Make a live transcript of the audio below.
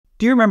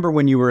Do you remember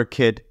when you were a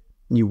kid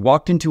and you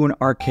walked into an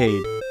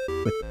arcade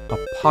with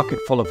a pocket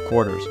full of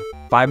quarters,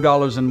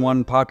 $5 in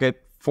one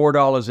pocket,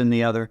 $4 in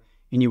the other,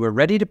 and you were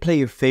ready to play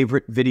your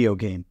favorite video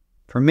game?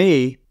 For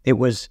me, it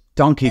was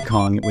Donkey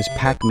Kong, it was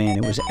Pac-Man,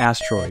 it was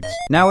Asteroids.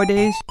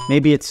 Nowadays,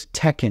 maybe it's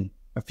Tekken.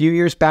 A few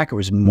years back, it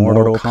was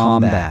Mortal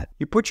Kombat.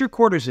 You put your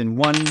quarters in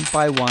one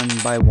by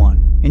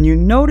one, and you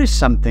notice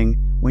something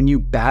when you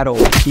battle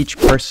each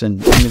person in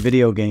the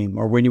video game,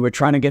 or when you were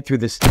trying to get through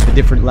the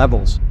different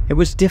levels. It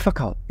was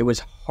difficult. It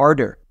was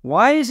harder.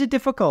 Why is it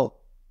difficult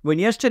when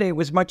yesterday it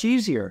was much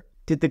easier?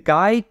 Did the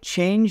guy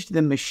change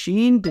the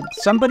machine? Did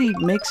somebody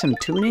make some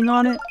tuning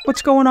on it?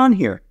 What's going on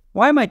here?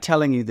 Why am I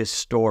telling you this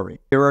story?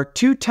 There are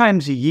 2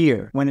 times a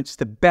year when it's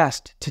the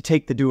best to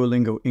take the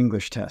Duolingo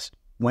English test.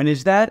 When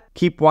is that?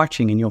 Keep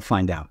watching and you'll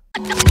find out.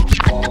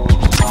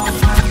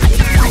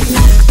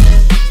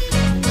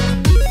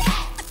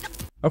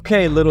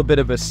 Okay, a little bit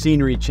of a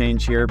scenery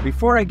change here.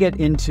 Before I get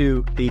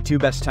into the 2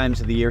 best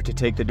times of the year to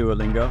take the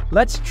Duolingo,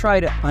 let's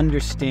try to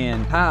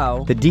understand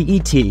how the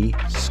DET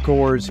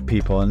scores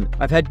people. And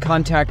I've had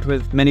contact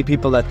with many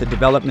people at the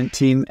development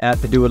team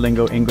at the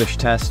Duolingo English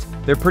test.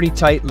 They're pretty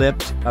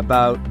tight-lipped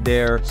about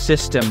their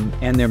system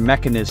and their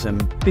mechanism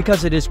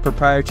because it is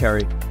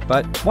proprietary.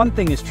 But one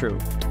thing is true.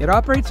 It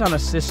operates on a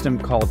system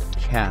called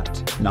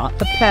CAT, not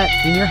the pet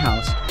in your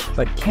house,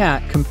 but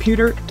CAT,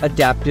 Computer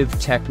Adaptive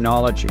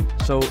Technology.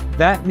 So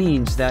that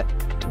means that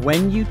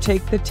when you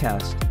take the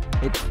test,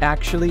 it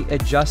actually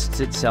adjusts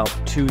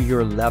itself to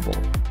your level.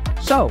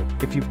 So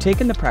if you've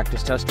taken the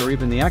practice test or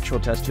even the actual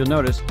test, you'll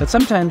notice that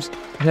sometimes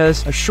it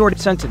has a short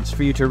sentence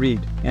for you to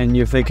read. And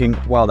you're thinking,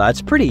 well,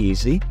 that's pretty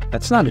easy.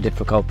 That's not a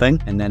difficult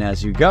thing. And then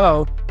as you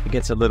go, it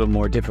gets a little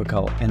more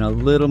difficult and a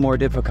little more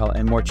difficult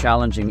and more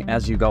challenging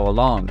as you go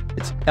along.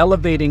 It's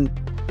elevating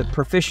the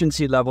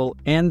proficiency level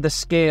and the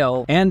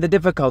scale and the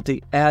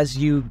difficulty as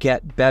you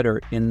get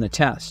better in the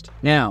test.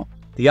 Now,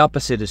 the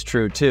opposite is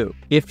true too.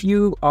 If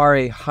you are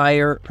a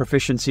higher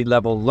proficiency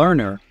level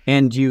learner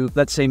and you,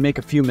 let's say, make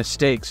a few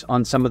mistakes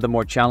on some of the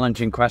more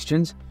challenging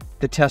questions,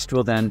 the test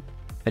will then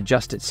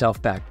adjust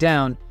itself back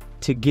down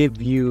to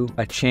give you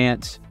a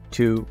chance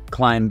to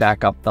climb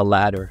back up the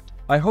ladder.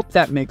 I hope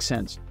that makes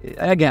sense.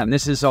 Again,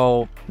 this is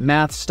all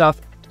math stuff.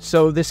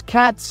 So this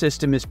CAT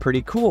system is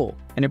pretty cool,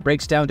 and it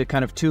breaks down to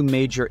kind of 2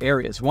 major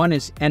areas. One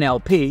is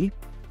NLP,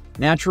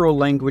 Natural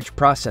Language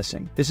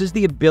Processing. This is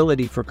the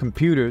ability for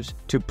computers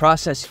to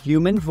process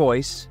human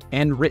voice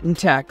and written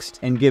text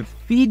and give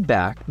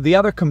feedback. The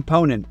other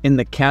component in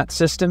the CAT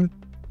system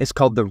is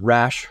called the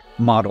Rasch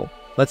model.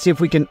 Let's see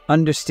if we can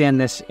understand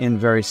this in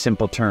very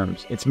simple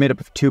terms. It's made up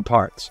of 2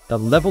 parts: the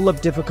level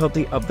of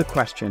difficulty of the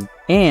question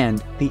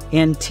and the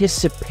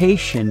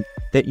anticipation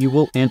that you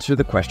will answer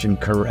the question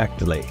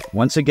correctly.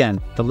 Once again,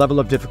 the level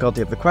of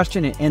difficulty of the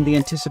question and the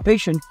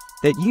anticipation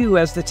that you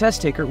as the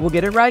test taker will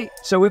get it right.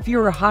 So if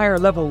you're a higher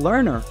level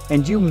learner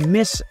and you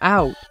miss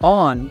out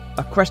on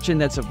a question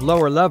that's of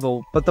lower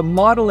level, but the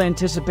model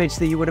anticipates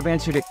that you would have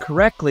answered it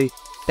correctly,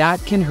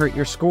 that can hurt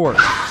your score.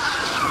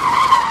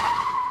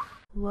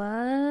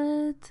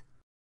 What?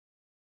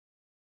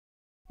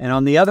 And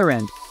on the other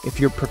end, if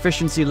your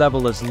proficiency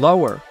level is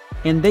lower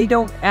and they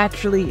don't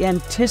actually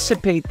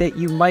anticipate that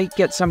you might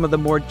get some of the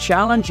more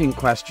challenging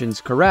questions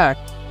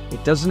correct,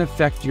 it doesn't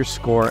affect your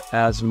score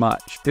as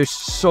much. There's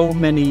so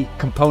many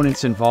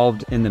components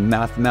involved in the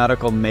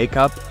mathematical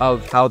makeup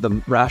of how the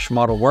Rasch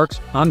model works.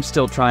 I'm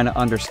still trying to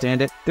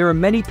understand it. There are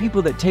many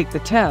people that take the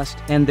test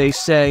and they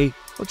say,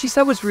 well, geez,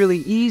 that was really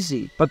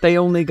easy, but they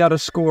only got a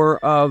score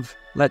of,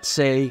 let's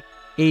say,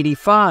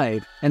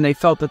 85, and they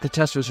felt that the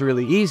test was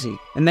really easy.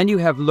 And then you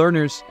have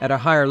learners at a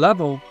higher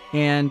level,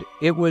 and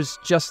it was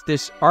just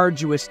this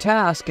arduous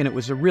task, and it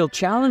was a real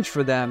challenge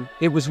for them.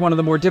 It was one of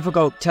the more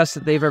difficult tests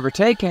that they've ever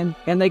taken,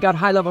 and they got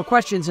high-level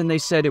questions, and they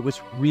said it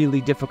was really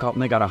difficult,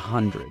 and they got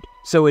 100.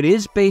 So it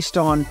is based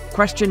on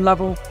question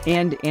level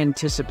and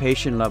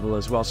anticipation level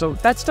as well. So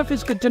that stuff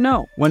is good to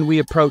know when we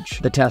approach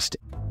the test.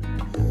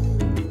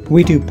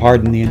 We do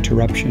pardon the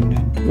interruption.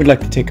 We'd like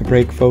to take a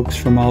break, folks,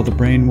 from all the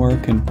brain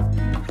work and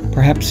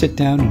perhaps sit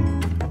down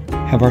and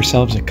have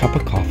ourselves a cup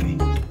of coffee.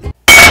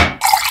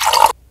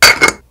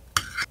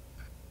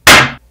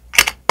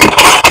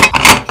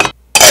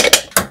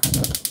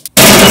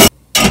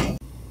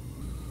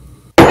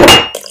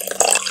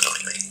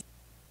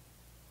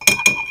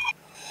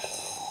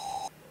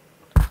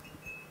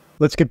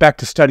 Let's get back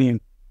to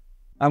studying.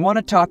 I want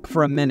to talk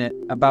for a minute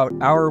about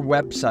our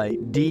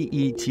website,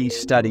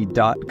 detstudy.com.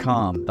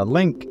 The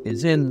link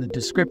is in the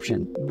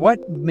description.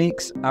 What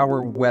makes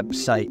our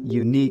website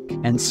unique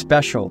and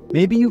special?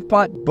 Maybe you've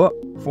bought book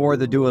for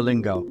the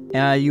Duolingo.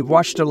 You've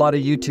watched a lot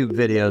of YouTube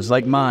videos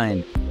like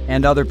mine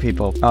and other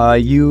people.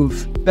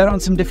 You've been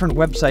on some different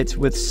websites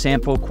with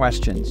sample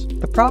questions.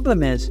 The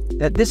problem is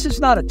that this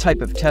is not a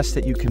type of test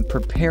that you can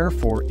prepare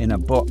for in a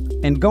book.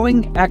 And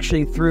going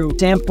actually through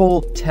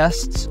sample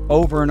tests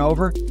over and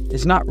over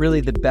is not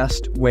really the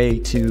best way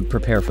to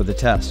prepare for the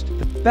test.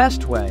 The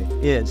best way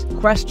is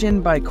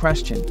question by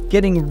question,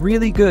 getting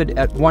really good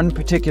at one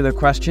particular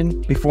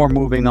question before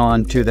moving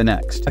on to the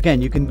next.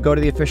 Again, you can go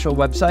to the official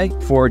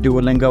website for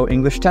Duolingo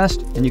English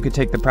Test and you can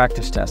take the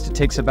practice test. It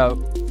takes about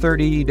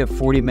 30 to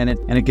 40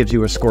 minutes and it gives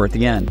you a score at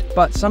the end.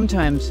 But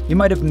sometimes you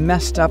might have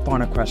messed up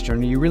on a question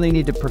and you really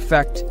need to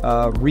perfect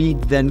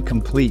read then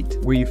complete,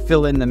 where you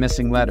fill in the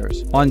missing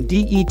letters. On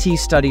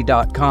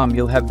detstudy.com,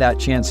 you'll have that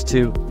chance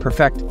to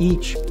perfect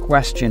each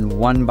question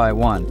one by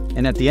one.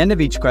 And at the end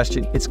of each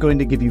question, it's going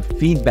to give you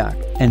feedback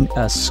and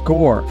a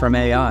score from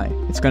AI.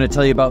 It's going to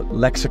tell you about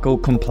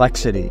lexical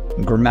complexity,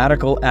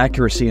 grammatical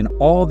accuracy, and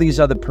all these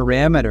other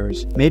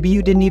parameters maybe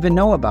you didn't even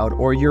know about,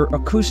 or your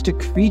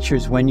acoustic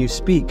features when you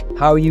speak,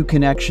 how you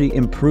can actually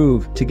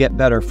improve to get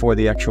better for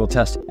the actual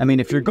test. I mean,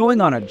 if you're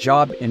going on a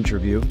job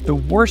interview, the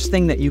worst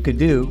thing that you could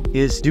do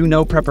is do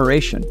no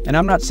preparation. And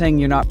I'm not saying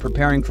you're not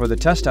preparing for the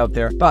test out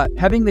there, but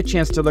having the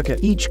chance to look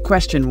at each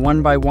question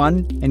one by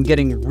one and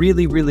getting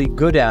really, really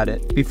good at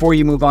it before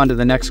you move on to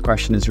the next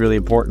question is really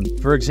important.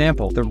 For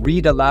example, the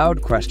read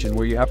aloud question,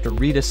 where you have to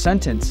read a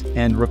sentence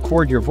and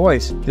record your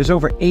voice, there's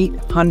over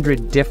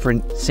 800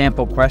 different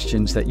sample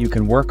questions that you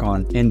can work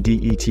on in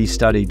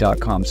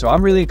detstudy.com. So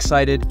I'm really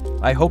excited.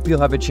 I hope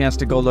you'll have a chance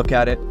to go look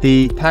at it.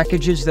 The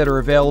packages that are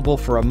available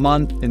for a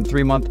month and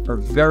 3 months are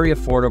very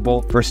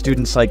affordable for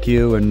students like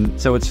you, and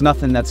so it's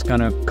nothing that's going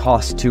to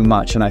cost too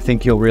much, and I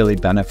think you'll really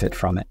benefit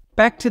from it.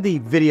 Back to the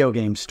video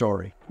game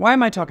story. Why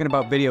am I talking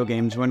about video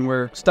games when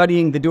we're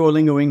studying the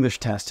Duolingo English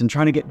test and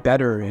trying to get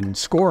better and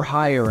score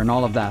higher and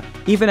all of that?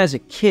 Even as a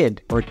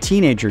kid or a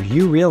teenager,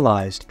 you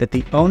realized that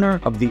the owner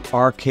of the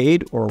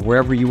arcade or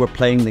wherever you were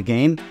playing the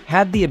game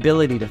had the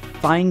ability to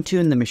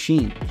fine-tune the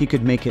machine. He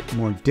could make it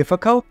more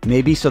difficult,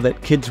 maybe so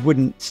that kids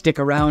wouldn't stick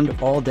around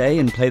all day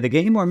and play the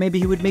game, or maybe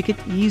he would make it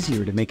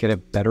easier to make it a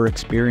better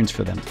experience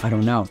for them. I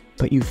don't know.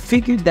 But you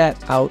figured that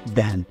out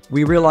then.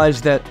 We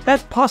realized that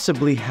that's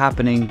possibly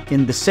happening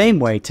in the same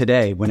way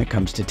today when it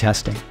comes to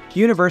testing.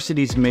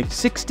 Universities make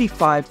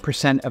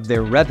 65% of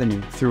their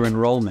revenue through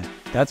enrollment.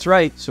 That's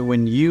right. So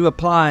when you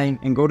apply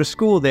and go to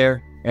school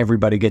there,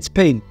 everybody gets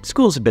paid.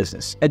 School's a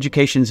business.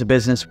 Education's a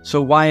business.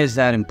 So why is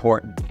that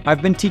important?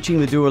 I've been teaching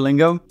the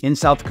Duolingo in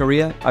South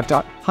Korea. I've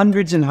taught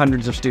hundreds and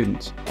hundreds of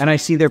students, and I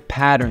see their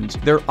patterns,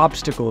 their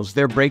obstacles,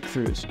 their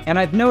breakthroughs. And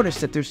I've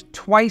noticed that there's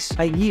twice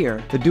a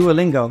year the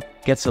Duolingo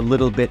gets a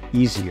little bit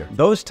easier.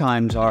 Those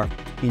times are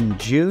in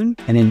June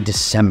and in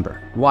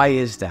December. Why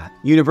is that?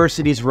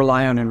 Universities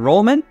rely on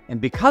enrollment,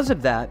 and because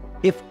of that,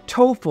 if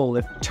TOEFL,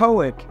 if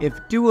TOEIC, if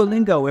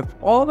Duolingo, if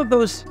all of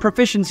those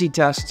proficiency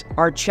tests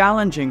are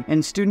challenging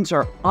and students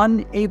are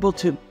unable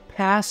to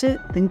pass it,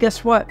 then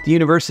guess what? The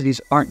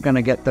universities aren't going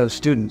to get those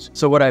students.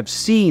 So what I've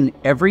seen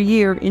every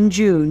year in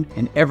June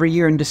and every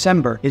year in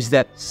December is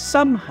that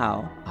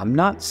somehow, I'm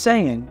not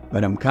saying,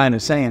 but I'm kind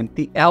of saying,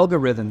 the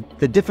algorithm,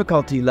 the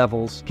difficulty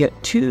levels get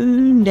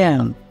tuned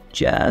down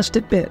just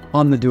a bit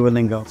on the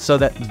Duolingo so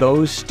that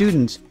those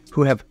students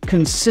who have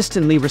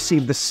consistently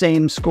received the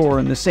same score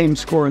and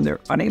they're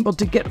unable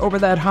to get over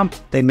that hump,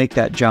 they make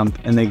that jump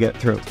and they get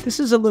through. This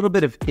is a little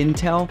bit of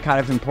intel, kind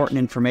of important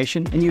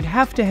information, and you'd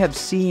have to have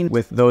seen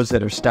with those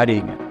that are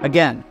studying it.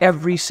 Again,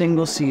 every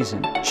single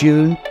season,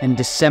 June and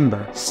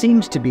December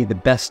seems to be the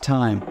best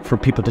time for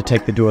people to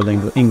take the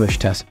Duolingo English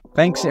test.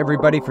 Thanks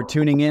everybody for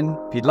tuning in.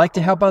 If you'd like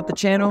to help out the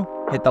channel,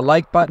 hit the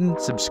like button,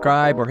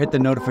 subscribe, or hit the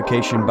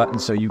notification button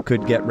so you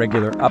could get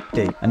regular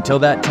update. Until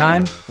that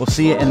time, we'll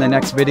see you in the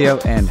next video,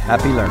 and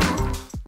happy learning.